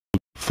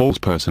false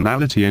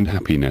personality and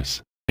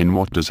happiness. In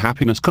what does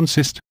happiness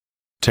consist?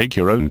 Take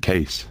your own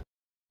case.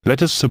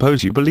 Let us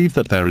suppose you believe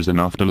that there is an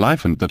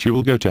afterlife and that you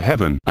will go to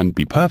heaven and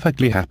be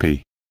perfectly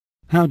happy.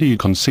 How do you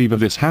conceive of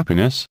this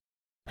happiness?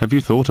 Have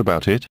you thought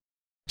about it?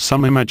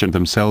 Some imagine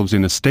themselves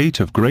in a state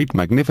of great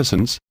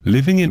magnificence,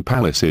 living in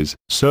palaces,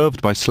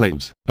 served by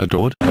slaves,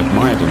 adored,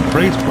 admired and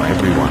praised by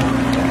everyone.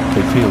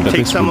 They feel that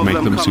this would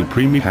make them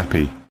supremely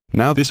happy.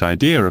 Now this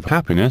idea of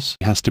happiness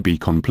has to be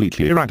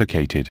completely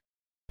eradicated.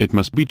 It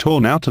must be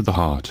torn out of the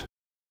heart.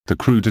 The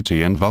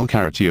crudity and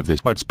vulgarity of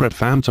this widespread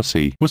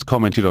fantasy was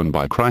commented on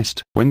by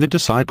Christ when the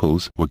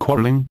disciples were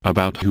quarreling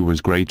about who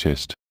was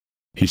greatest.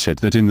 He said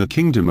that in the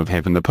kingdom of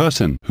heaven the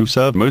person who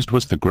served most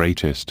was the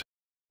greatest.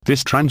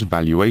 This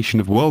transvaluation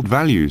of world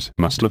values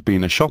must have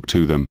been a shock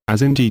to them,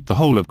 as indeed the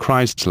whole of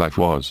Christ's life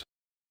was.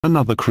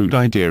 Another crude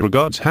idea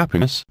regards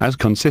happiness as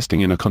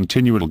consisting in a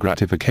continual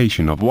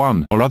gratification of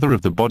one or other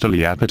of the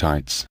bodily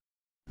appetites.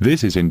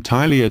 This is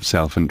entirely of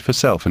self and for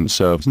self and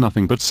serves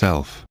nothing but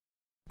self.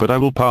 But I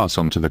will pass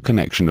on to the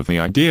connection of the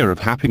idea of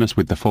happiness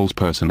with the false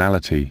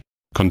personality.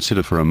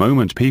 Consider for a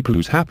moment people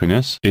whose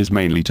happiness is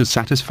mainly to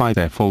satisfy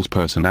their false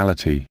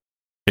personality.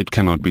 It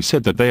cannot be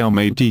said that they are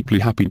made deeply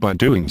happy by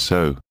doing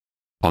so.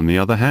 On the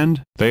other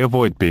hand, they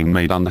avoid being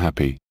made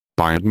unhappy.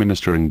 By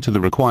administering to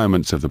the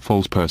requirements of the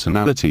false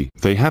personality,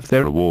 they have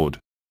their reward.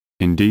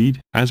 Indeed,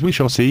 as we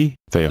shall see,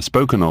 they are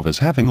spoken of as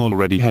having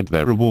already had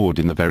their reward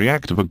in the very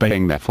act of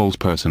obeying their false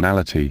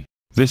personality.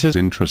 This is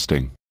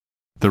interesting.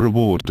 The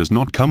reward does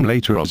not come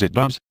later as it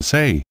does,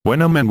 say,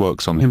 when a man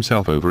works on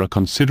himself over a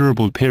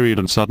considerable period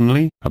and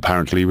suddenly,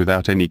 apparently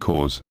without any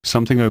cause,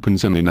 something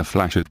opens and in a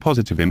flash of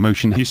positive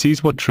emotion he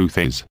sees what truth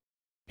is.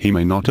 He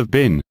may not have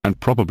been, and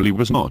probably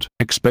was not,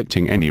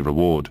 expecting any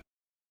reward.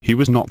 He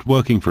was not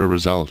working for a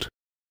result.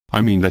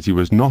 I mean that he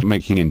was not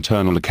making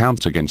internal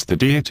accounts against the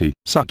deity,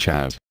 such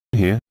as,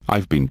 here,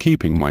 I've been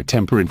keeping my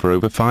temper in for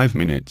over 5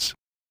 minutes.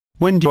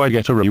 When do I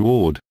get a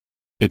reward?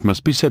 It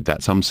must be said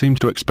that some seem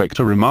to expect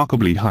a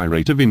remarkably high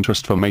rate of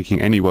interest for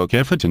making any work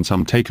effort and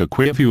some take a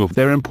queer view of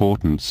their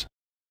importance.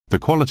 The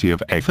quality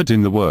of effort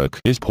in the work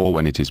is poor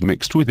when it is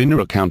mixed with inner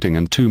accounting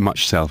and too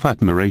much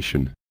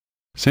self-admiration.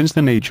 Since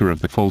the nature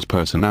of the false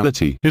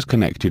personality is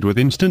connected with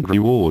instant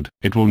reward,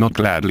 it will not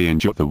gladly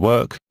endure the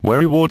work, where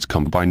rewards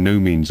come by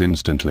no means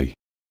instantly.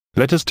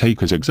 Let us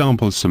take as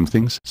examples some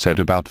things said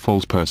about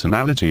false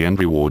personality and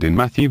reward in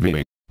Matthew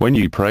v. When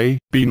ye pray,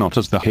 be not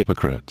as the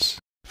hypocrites,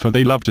 for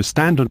they love to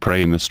stand and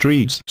pray in the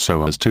streets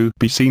so as to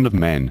be seen of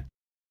men.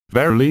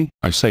 Verily,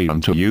 I say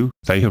unto you,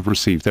 they have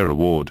received their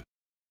reward.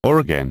 Or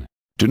again,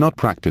 do not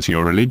practice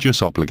your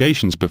religious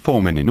obligations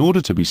before men in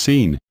order to be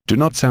seen. Do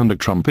not sound a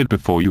trumpet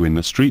before you in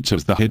the streets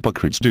as the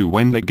hypocrites do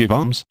when they give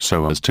alms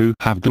so as to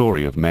have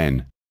glory of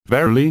men.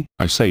 Verily,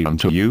 I say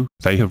unto you,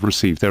 they have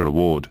received their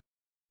reward.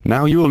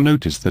 Now you will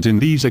notice that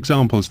in these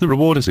examples the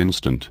reward is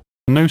instant.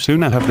 No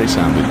sooner have they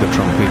sounded the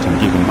trumpet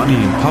and given money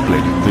in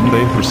public than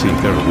they have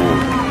received their reward.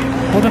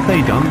 What have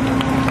they done?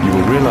 You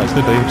will realize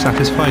that they have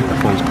satisfied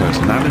the false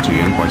personality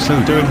and by so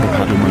doing have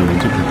had a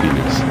moment of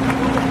happiness.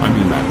 I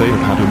mean that they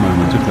have had a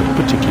moment of that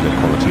particular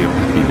quality of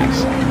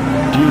happiness.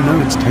 Do you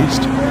know its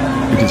taste?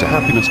 It is a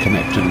happiness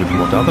connected with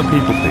what other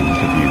people think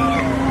of you.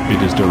 It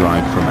is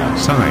derived from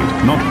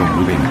outside, not from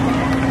within.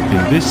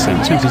 In this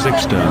sense it is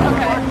external.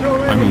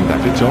 I mean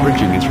that its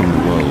origin is from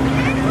the world.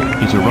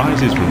 It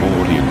arises from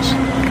audience.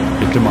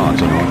 It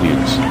demands an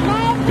audience.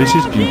 This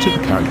is due to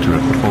the character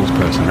of the false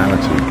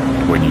personality.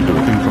 When you do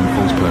a thing from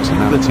false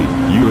personality,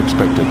 you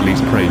expect at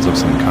least praise of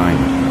some kind.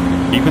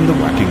 Even the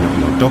wagging of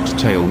your dog's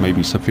tail may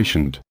be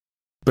sufficient.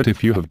 But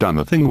if you have done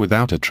a thing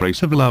without a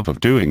trace of love of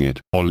doing it,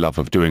 or love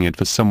of doing it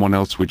for someone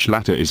else which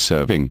latter is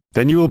serving,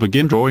 then you will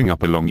begin drawing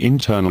up a long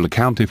internal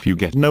account if you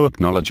get no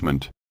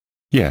acknowledgement.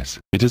 Yes,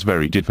 it is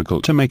very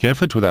difficult to make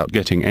effort without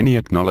getting any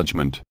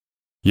acknowledgement.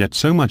 Yet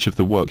so much of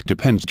the work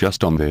depends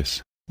just on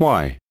this.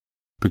 Why?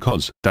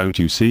 Because, don't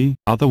you see,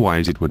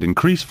 otherwise it would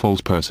increase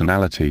false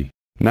personality.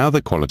 Now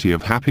the quality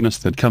of happiness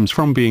that comes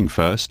from being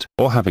first,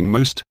 or having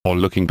most, or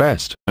looking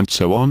best, and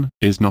so on,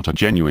 is not a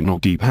genuine or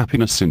deep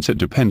happiness since it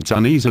depends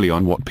uneasily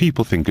on what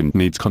people think and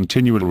needs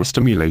continual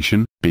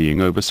stimulation, being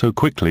over so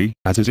quickly,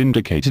 as is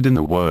indicated in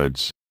the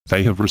words,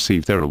 they have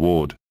received their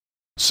reward.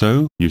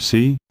 So, you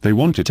see, they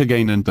want it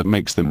again and that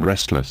makes them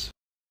restless.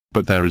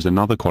 But there is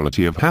another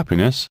quality of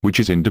happiness which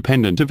is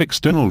independent of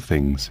external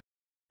things.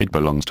 It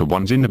belongs to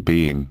one's inner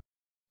being.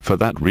 For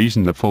that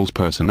reason the false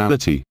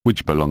personality,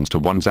 which belongs to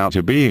one's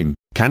outer being,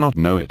 cannot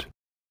know it.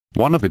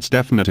 One of its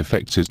definite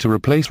effects is to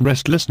replace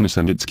restlessness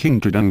and its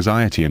kindred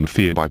anxiety and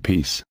fear by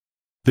peace.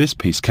 This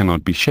peace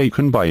cannot be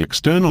shaken by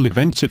external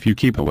events if you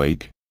keep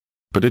awake.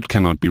 But it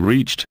cannot be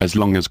reached as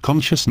long as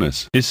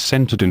consciousness is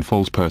centered in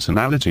false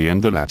personality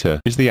and the latter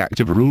is the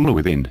active ruler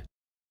within.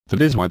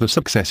 That is why the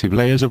successive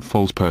layers of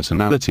false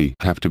personality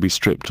have to be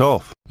stripped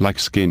off, like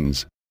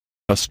skins.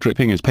 A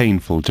stripping is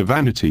painful to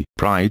vanity,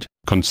 pride,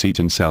 conceit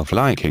and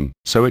self-liking,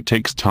 so it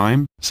takes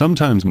time,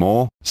 sometimes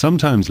more,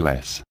 sometimes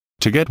less.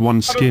 To get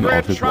one skin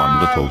off is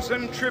wonderful.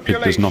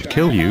 It does not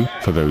kill you,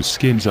 for those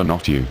skins are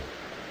not you.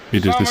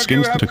 It is the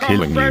skins that are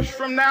killing you.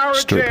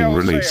 Stripping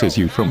releases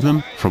you from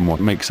them, from what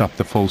makes up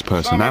the false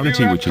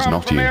personality which is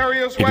not you.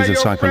 It is a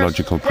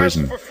psychological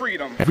prison.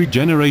 Every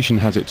generation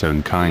has its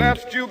own kind.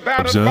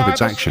 Observe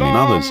its action in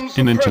others,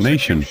 in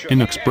intonation,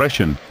 in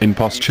expression, in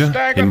posture,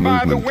 in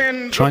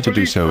movement. Try to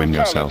do so in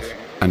yourself.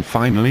 And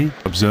finally,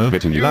 observe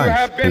it in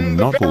life, in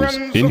novels,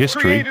 in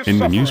history, in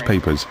the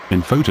newspapers,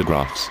 in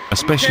photographs,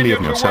 especially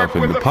of yourself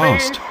in the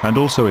past, and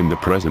also in the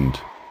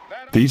present.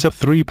 These are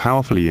three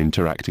powerfully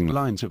interacting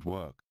lines of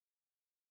work.